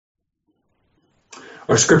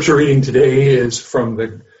Our scripture reading today is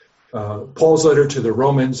from Paul's letter to the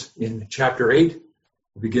Romans in chapter 8.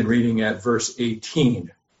 We'll begin reading at verse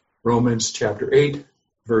 18. Romans chapter 8,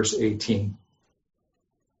 verse 18.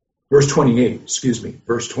 Verse 28,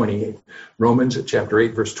 verse 28. Romans chapter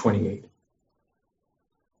 8, verse 28.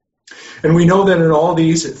 And we know that in all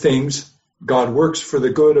these things, God works for the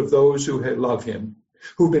good of those who love him,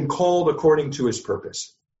 who've been called according to his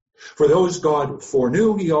purpose. For those God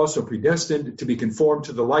foreknew, he also predestined to be conformed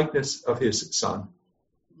to the likeness of his Son,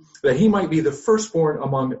 that he might be the firstborn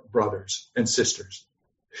among brothers and sisters.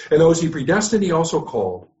 And those he predestined, he also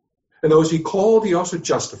called. And those he called, he also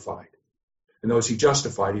justified. And those he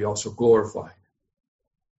justified, he also glorified.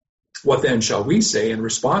 What then shall we say in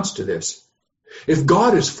response to this? If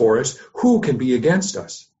God is for us, who can be against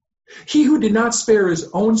us? He who did not spare his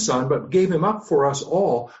own Son, but gave him up for us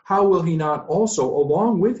all, how will he not also,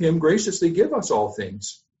 along with him, graciously give us all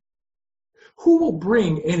things? Who will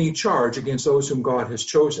bring any charge against those whom God has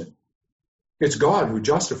chosen? It's God who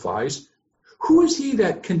justifies. Who is he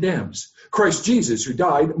that condemns? Christ Jesus, who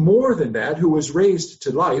died, more than that, who was raised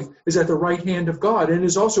to life, is at the right hand of God and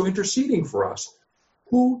is also interceding for us.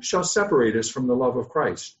 Who shall separate us from the love of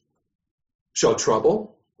Christ? Shall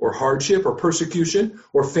trouble, or hardship, or persecution,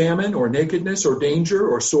 or famine, or nakedness, or danger,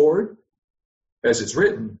 or sword? As it's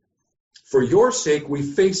written, for your sake we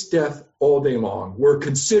face death all day long. We're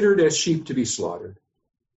considered as sheep to be slaughtered.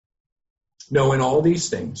 No, in all these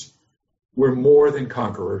things, we're more than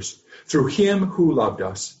conquerors through him who loved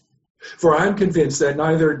us. For I am convinced that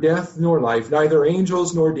neither death nor life, neither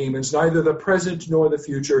angels nor demons, neither the present nor the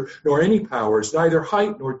future, nor any powers, neither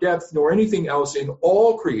height nor depth, nor anything else in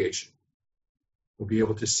all creation will be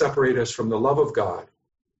able to separate us from the love of God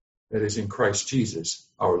that is in Christ Jesus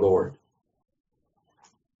our Lord.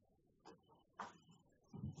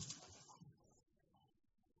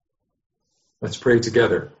 Let's pray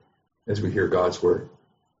together as we hear God's word.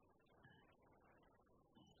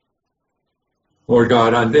 Lord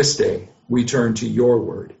God, on this day, we turn to your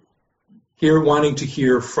word, here wanting to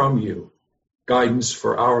hear from you guidance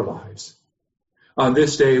for our lives. On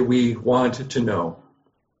this day, we want to know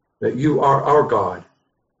that you are our God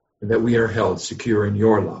and that we are held secure in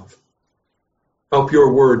your love. Help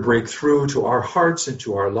your word break through to our hearts and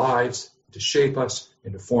to our lives, to shape us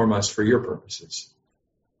and to form us for your purposes.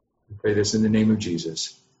 We pray this in the name of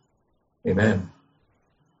Jesus. Amen.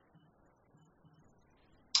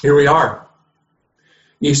 Here we are,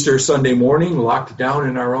 Easter Sunday morning, locked down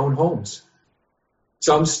in our own homes.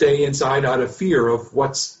 Some stay inside out of fear of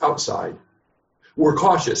what's outside. We're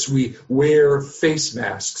cautious. We wear face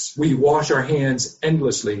masks. We wash our hands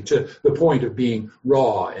endlessly to the point of being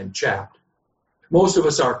raw and chapped. Most of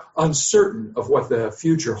us are uncertain of what the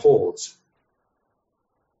future holds.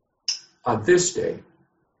 On this day,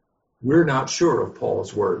 we're not sure of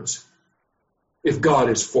Paul's words. If God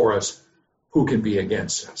is for us, who can be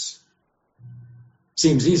against us?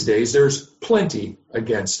 Seems these days there's plenty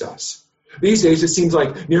against us. These days it seems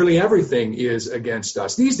like nearly everything is against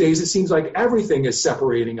us. These days it seems like everything is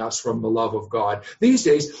separating us from the love of God. These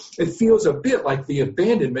days it feels a bit like the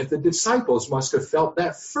abandonment the disciples must have felt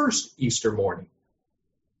that first Easter morning.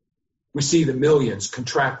 We see the millions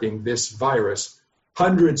contracting this virus,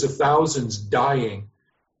 hundreds of thousands dying,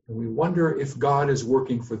 and we wonder if God is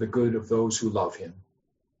working for the good of those who love him.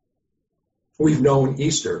 We've known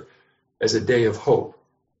Easter as a day of hope.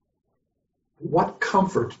 What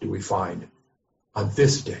comfort do we find on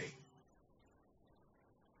this day?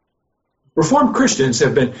 Reformed Christians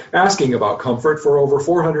have been asking about comfort for over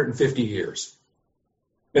 450 years.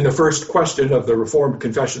 In the first question of the Reformed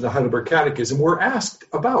Confession of the Heidelberg Catechism, we're asked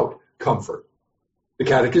about comfort. The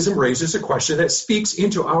Catechism raises a question that speaks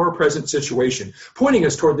into our present situation, pointing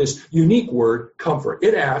us toward this unique word, comfort.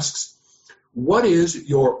 It asks, what is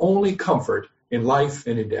your only comfort in life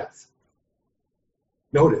and in death?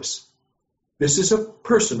 Notice, this is a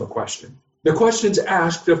personal question. The question's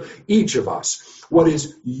asked of each of us. What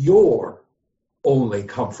is your only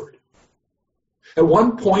comfort? At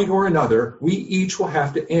one point or another, we each will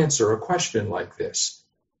have to answer a question like this.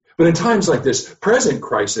 But in times like this present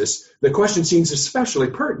crisis, the question seems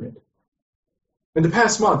especially pertinent. In the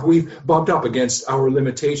past month, we've bumped up against our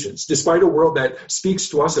limitations. Despite a world that speaks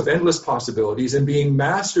to us of endless possibilities and being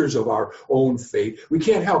masters of our own fate, we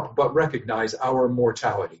can't help but recognize our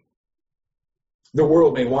mortality. The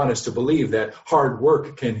world may want us to believe that hard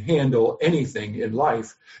work can handle anything in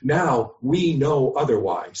life. Now we know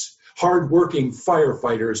otherwise. Hard-working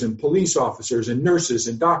firefighters and police officers and nurses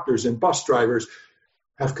and doctors and bus drivers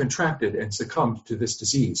have contracted and succumbed to this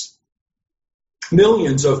disease.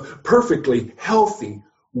 Millions of perfectly healthy,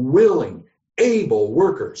 willing, able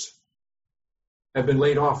workers have been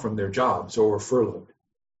laid off from their jobs or furloughed.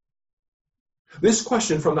 This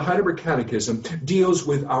question from the Heidelberg Catechism deals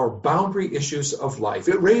with our boundary issues of life.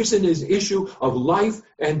 It raises an issue of life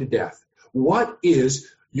and death. What is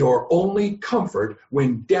your only comfort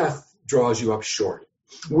when death draws you up short?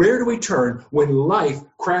 Where do we turn when life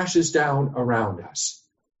crashes down around us?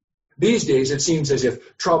 These days, it seems as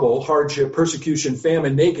if trouble, hardship, persecution,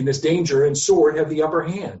 famine, nakedness, danger, and sword have the upper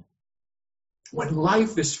hand. When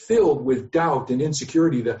life is filled with doubt and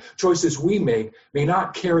insecurity, the choices we make may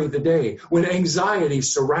not carry the day. When anxiety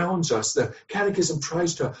surrounds us, the Catechism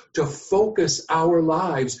tries to focus our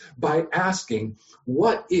lives by asking,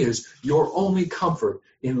 what is your only comfort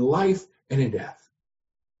in life and in death?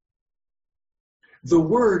 The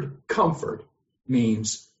word comfort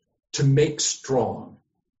means to make strong,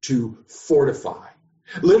 to fortify.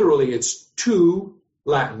 Literally, it's two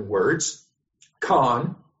Latin words,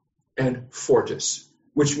 con and fortis,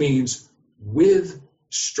 which means with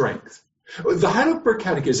strength. The Heidelberg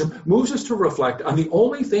Catechism moves us to reflect on the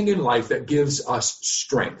only thing in life that gives us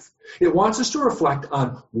strength. It wants us to reflect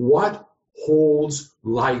on what holds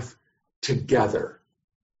life together.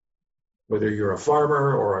 Whether you're a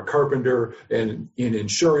farmer or a carpenter and in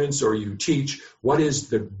insurance or you teach, what is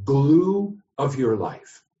the glue of your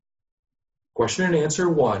life? Question and answer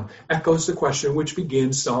 1 echoes the question which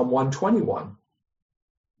begins Psalm 121.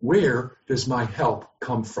 Where does my help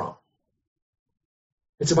come from?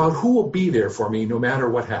 It's about who will be there for me no matter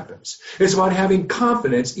what happens. It's about having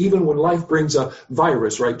confidence even when life brings a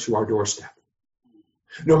virus right to our doorstep.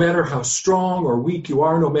 No matter how strong or weak you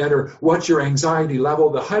are, no matter what your anxiety level,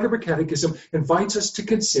 the Heidelberg Catechism invites us to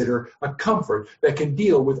consider a comfort that can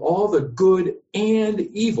deal with all the good and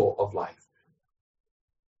evil of life.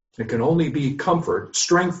 It can only be comfort,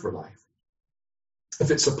 strength for life,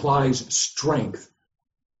 if it supplies strength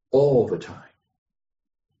all the time.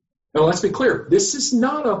 Now let's be clear, this is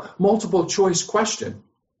not a multiple choice question.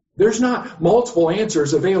 There's not multiple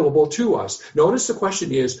answers available to us. Notice the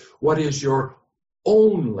question is, what is your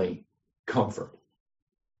only comfort?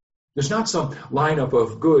 There's not some lineup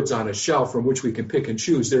of goods on a shelf from which we can pick and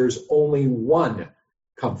choose. There's only one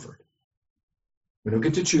comfort. We don't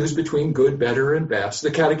get to choose between good, better, and best.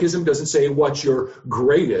 The Catechism doesn't say what's your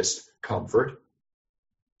greatest comfort.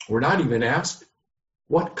 We're not even asked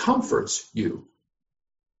what comforts you.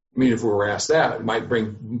 I mean, if we were asked that, it might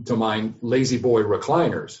bring to mind lazy boy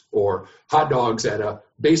recliners or hot dogs at a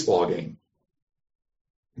baseball game.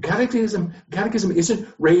 The Catechism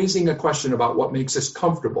isn't raising a question about what makes us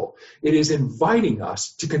comfortable. It is inviting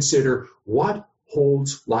us to consider what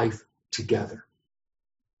holds life together.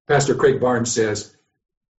 Pastor Craig Barnes says,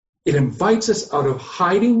 it invites us out of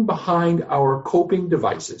hiding behind our coping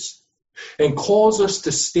devices and calls us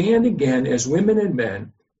to stand again as women and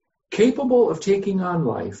men capable of taking on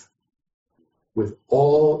life with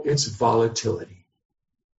all its volatility.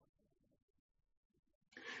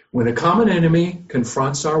 When a common enemy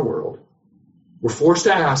confronts our world, we're forced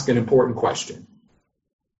to ask an important question.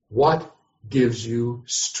 What gives you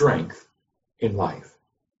strength in life?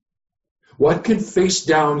 What can face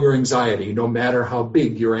down your anxiety, no matter how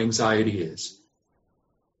big your anxiety is?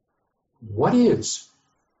 What is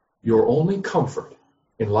your only comfort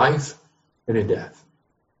in life and in death?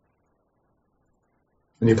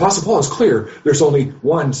 And the Apostle Paul is clear, there's only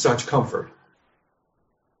one such comfort.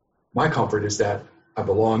 My comfort is that I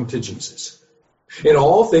belong to Jesus. In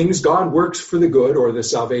all things, God works for the good or the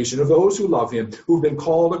salvation of those who love him, who've been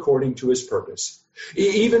called according to his purpose.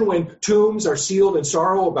 Even when tombs are sealed and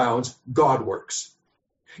sorrow abounds, God works.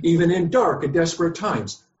 Even in dark and desperate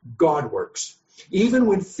times, God works. Even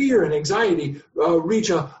when fear and anxiety reach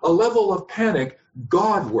a level of panic,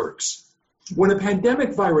 God works. When a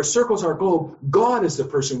pandemic virus circles our globe, God is the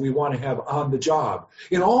person we want to have on the job.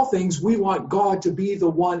 In all things, we want God to be the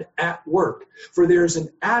one at work, for there's an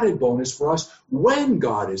added bonus for us when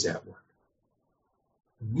God is at work.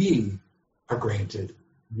 We are granted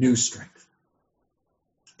new strength.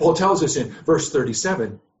 Paul tells us in verse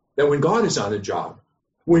 37 that when God is on the job,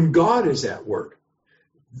 when God is at work,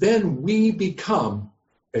 then we become,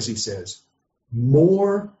 as he says,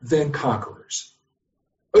 more than conquerors.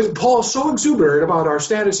 Paul's so exuberant about our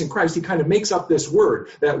status in Christ, he kind of makes up this word,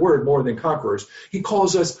 that word, more than conquerors. He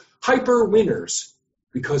calls us hyper winners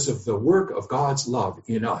because of the work of God's love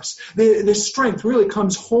in us. This strength really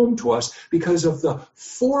comes home to us because of the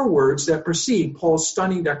four words that precede Paul's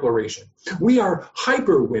stunning declaration. We are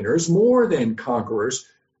hyper winners, more than conquerors,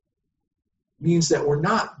 means that we're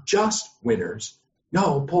not just winners.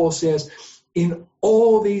 No, Paul says, in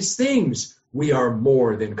all these things, we are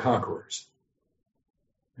more than conquerors.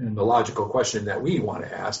 And the logical question that we want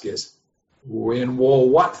to ask is, in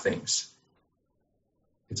what things?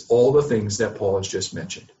 It's all the things that Paul has just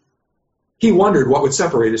mentioned. He wondered what would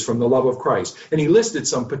separate us from the love of Christ, and he listed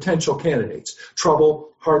some potential candidates: trouble,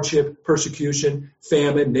 hardship, persecution,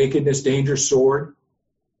 famine, nakedness, danger, sword.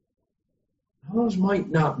 Those might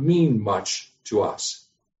not mean much to us.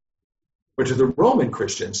 But to the Roman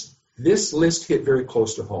Christians, this list hit very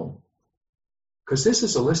close to home, because this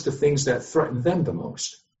is a list of things that threatened them the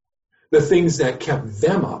most, the things that kept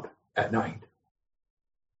them up at night.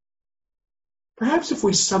 Perhaps if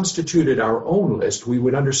we substituted our own list, we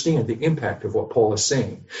would understand the impact of what Paul is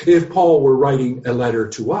saying. If Paul were writing a letter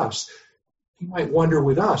to us, he might wonder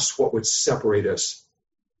with us what would separate us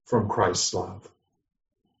from Christ's love.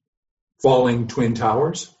 Falling twin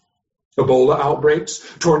towers, Ebola outbreaks,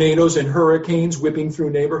 tornadoes and hurricanes whipping through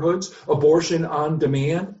neighborhoods, abortion on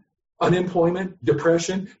demand, unemployment,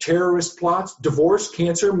 depression, terrorist plots, divorce,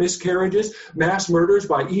 cancer, miscarriages, mass murders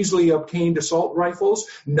by easily obtained assault rifles,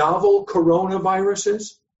 novel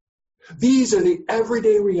coronaviruses. These are the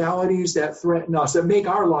everyday realities that threaten us, that make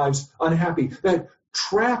our lives unhappy, that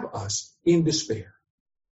trap us in despair.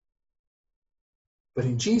 But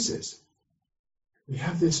in Jesus, we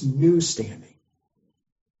have this new standing,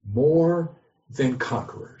 more than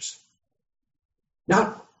conquerors.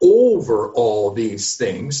 Not over all these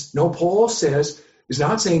things. No, Paul is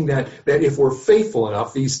not saying that if we're faithful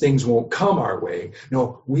enough, these things won't come our way.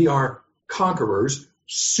 No, we are conquerors,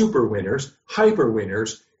 super winners, hyper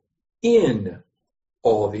winners in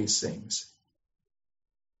all these things.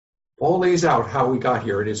 Paul lays out how we got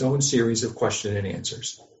here in his own series of question and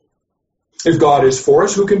answers. If God is for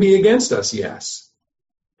us, who can be against us? He asks.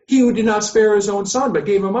 He who did not spare his own son, but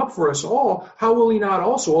gave him up for us all, how will he not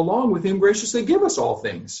also, along with him, graciously give us all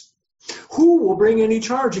things? Who will bring any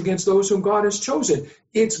charge against those whom God has chosen?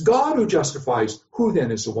 It's God who justifies. Who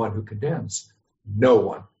then is the one who condemns? No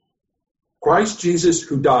one. Christ Jesus,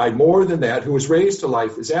 who died, more than that, who was raised to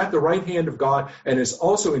life, is at the right hand of God and is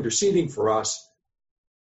also interceding for us.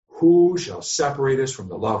 Who shall separate us from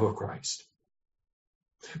the love of Christ?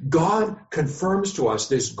 God confirms to us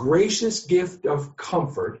this gracious gift of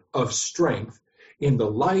comfort, of strength, in the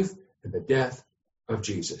life and the death of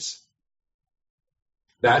Jesus.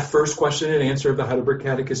 That first question and answer of the Heidelberg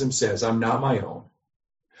Catechism says, I'm not my own,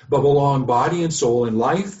 but belong body and soul in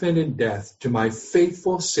life and in death to my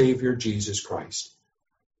faithful Savior, Jesus Christ.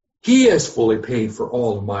 He has fully paid for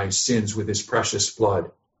all of my sins with his precious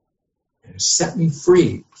blood and has set me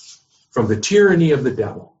free from the tyranny of the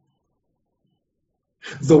devil.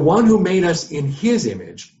 The one who made us in his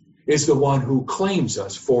image is the one who claims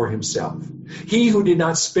us for himself. He who did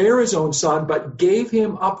not spare his own son, but gave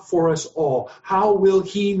him up for us all, how will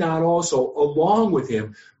he not also, along with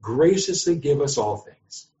him, graciously give us all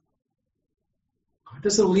things? God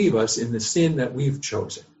doesn't leave us in the sin that we've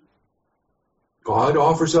chosen. God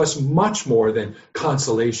offers us much more than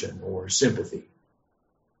consolation or sympathy.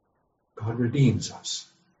 God redeems us.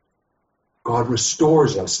 God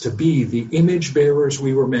restores us to be the image bearers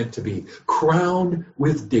we were meant to be, crowned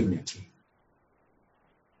with dignity.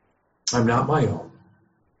 I'm not my own,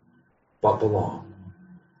 but belong.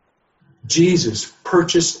 Jesus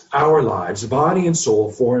purchased our lives, body and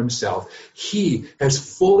soul, for himself. He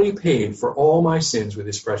has fully paid for all my sins with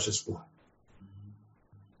his precious blood.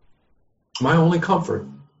 My only comfort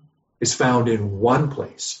is found in one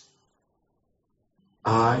place.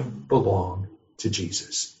 I belong to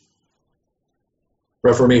Jesus.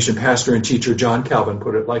 Reformation pastor and teacher John Calvin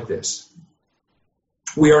put it like this: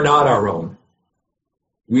 we are not our own.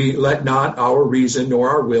 We let not our reason nor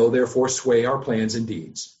our will therefore sway our plans and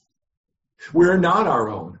deeds. We are not our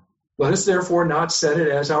own. Let us therefore not set it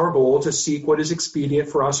as our goal to seek what is expedient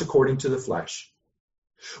for us according to the flesh.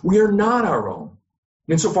 We are not our own.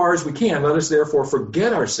 Insofar as we can, let us therefore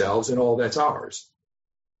forget ourselves and all that's ours.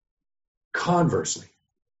 Conversely,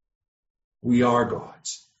 we are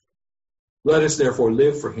God's. Let us therefore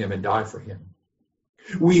live for him and die for him.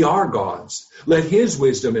 We are God's. Let his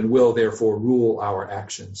wisdom and will therefore rule our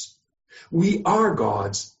actions. We are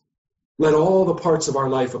God's. Let all the parts of our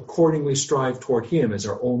life accordingly strive toward him as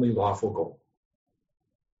our only lawful goal.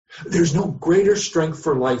 There's no greater strength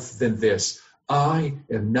for life than this. I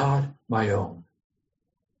am not my own.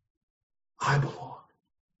 I belong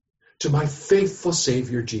to my faithful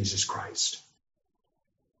Savior, Jesus Christ.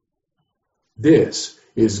 This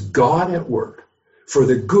is God at work for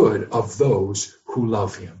the good of those who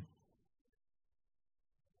love him.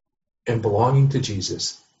 And belonging to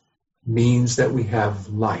Jesus means that we have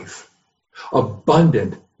life,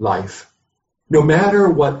 abundant life, no matter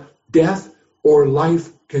what death or life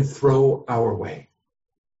can throw our way.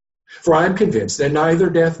 For I am convinced that neither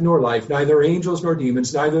death nor life, neither angels nor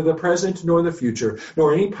demons, neither the present nor the future,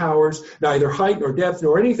 nor any powers, neither height nor depth,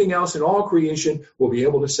 nor anything else in all creation will be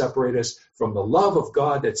able to separate us from the love of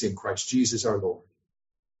God that's in Christ Jesus our Lord.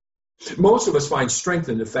 Most of us find strength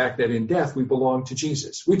in the fact that in death we belong to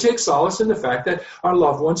Jesus. We take solace in the fact that our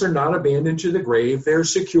loved ones are not abandoned to the grave. They're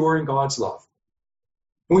secure in God's love.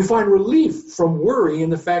 And we find relief from worry in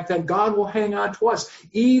the fact that God will hang on to us,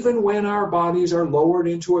 even when our bodies are lowered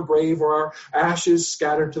into a grave or our ashes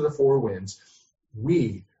scattered to the four winds.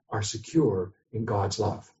 We are secure in God's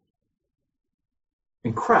love.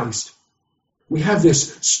 In Christ, we have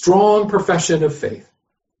this strong profession of faith.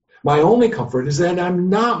 My only comfort is that I'm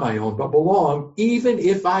not my own, but belong, even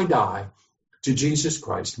if I die, to Jesus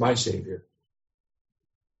Christ, my Savior.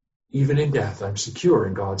 Even in death, I'm secure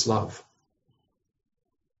in God's love.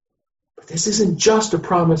 But this isn't just a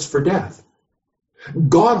promise for death.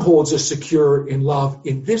 God holds us secure in love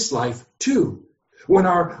in this life too. When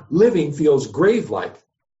our living feels grave-like,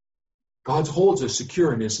 God holds us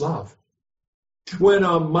secure in his love. When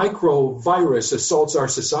a microvirus assaults our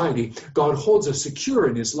society, God holds us secure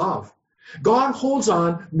in his love. God holds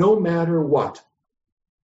on no matter what.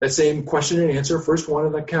 That same question and answer, first one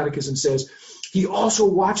of the catechism says, he also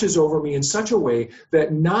watches over me in such a way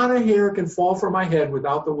that not a hair can fall from my head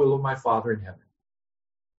without the will of my Father in heaven.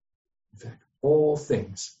 In fact, all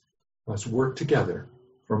things must work together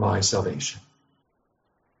for my salvation.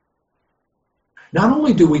 Not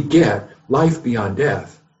only do we get life beyond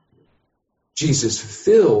death, Jesus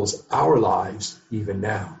fulfills our lives even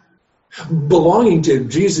now. Belonging to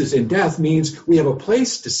Jesus in death means we have a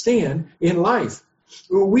place to stand in life.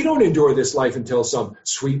 We don't endure this life until some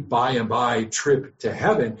sweet by and by trip to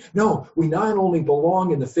heaven. No, we not only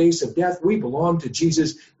belong in the face of death, we belong to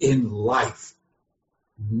Jesus in life.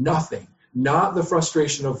 Nothing, not the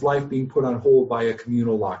frustration of life being put on hold by a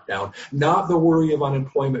communal lockdown, not the worry of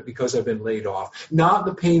unemployment because I've been laid off, not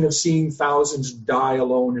the pain of seeing thousands die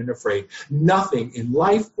alone and afraid. Nothing in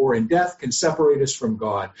life or in death can separate us from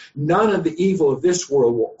God. None of the evil of this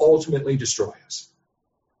world will ultimately destroy us.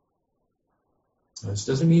 This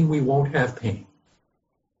doesn't mean we won't have pain.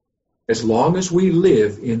 As long as we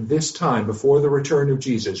live in this time before the return of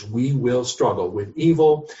Jesus, we will struggle with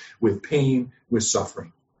evil, with pain, with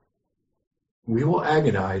suffering. We will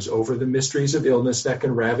agonize over the mysteries of illness that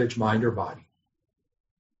can ravage mind or body.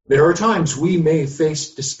 There are times we may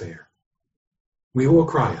face despair. We will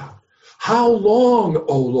cry out, "How long,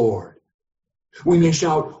 O Lord?" We may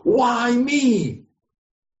shout, "Why me?"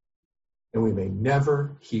 And we may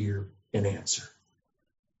never hear an answer.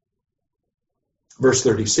 Verse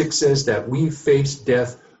 36 says that we face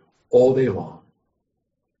death all day long.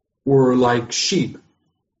 We're like sheep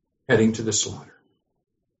heading to the slaughter.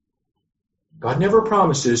 God never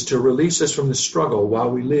promises to release us from the struggle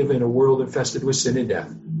while we live in a world infested with sin and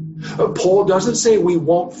death. Paul doesn't say we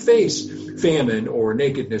won't face famine or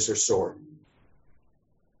nakedness or sword.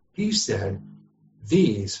 He said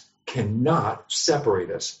these cannot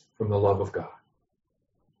separate us from the love of God.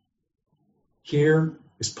 Here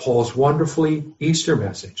is Paul's wonderfully Easter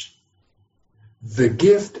message. The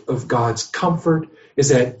gift of God's comfort is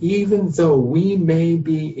that even though we may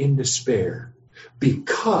be in despair,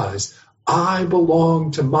 because I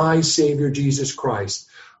belong to my Savior Jesus Christ,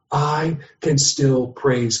 I can still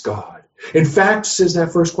praise God. In fact, says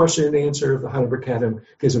that first question and answer of the Heidelberg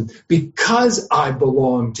Catechism, because I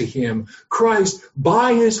belong to him, Christ,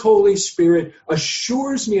 by his Holy Spirit,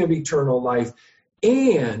 assures me of eternal life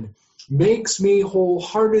and makes me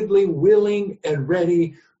wholeheartedly willing and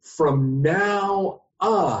ready from now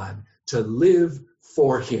on to live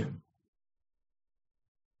for him.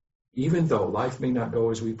 Even though life may not go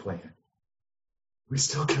as we plan, we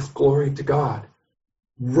still give glory to God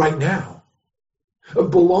right now.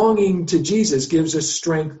 Belonging to Jesus gives us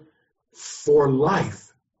strength for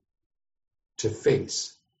life to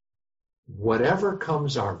face whatever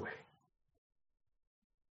comes our way.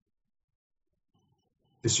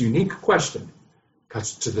 This unique question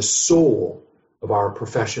cuts to the soul of our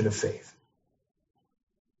profession of faith.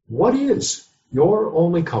 What is your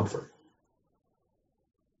only comfort?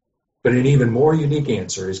 But an even more unique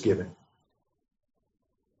answer is given.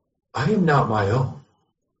 I am not my own,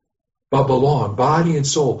 but belong, body and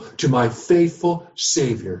soul, to my faithful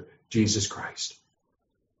Savior, Jesus Christ.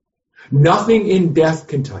 Nothing in death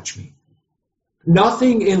can touch me.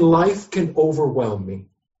 Nothing in life can overwhelm me.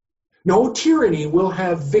 No tyranny will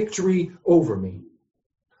have victory over me.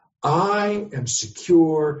 I am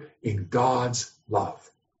secure in God's love.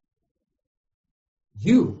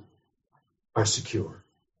 You are secure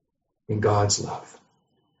in God's love.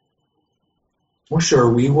 Well, sure,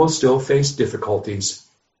 we will still face difficulties.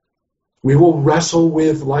 We will wrestle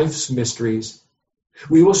with life's mysteries.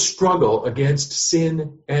 We will struggle against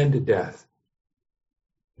sin and death.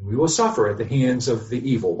 We will suffer at the hands of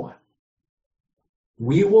the evil one.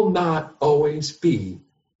 We will not always be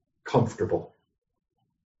comfortable,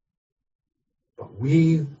 but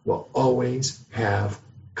we will always have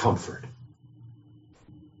comfort.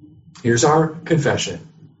 Here's our confession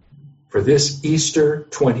for this Easter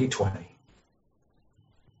 2020.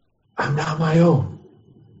 I'm not my own,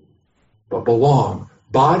 but belong,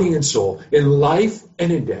 body and soul, in life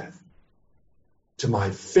and in death, to my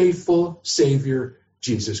faithful Savior,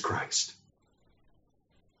 Jesus Christ.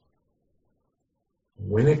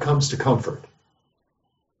 When it comes to comfort,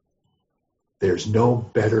 there's no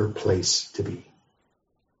better place to be.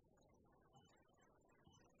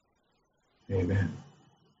 Amen.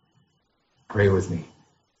 Pray with me.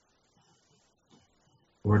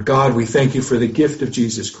 Lord God, we thank you for the gift of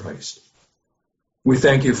Jesus Christ. We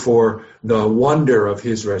thank you for the wonder of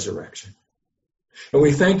his resurrection. And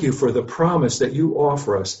we thank you for the promise that you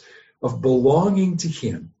offer us of belonging to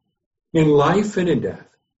him in life and in death,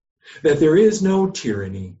 that there is no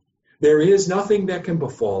tyranny, there is nothing that can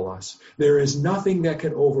befall us, there is nothing that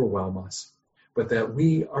can overwhelm us, but that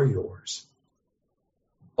we are yours,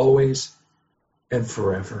 always and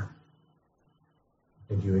forever.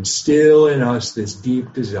 And you instill in us this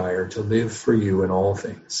deep desire to live for you in all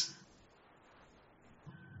things.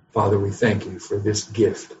 Father, we thank you for this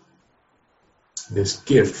gift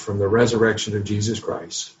from the resurrection of Jesus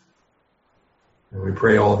Christ. And we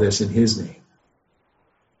pray all this in his name.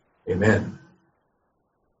 Amen.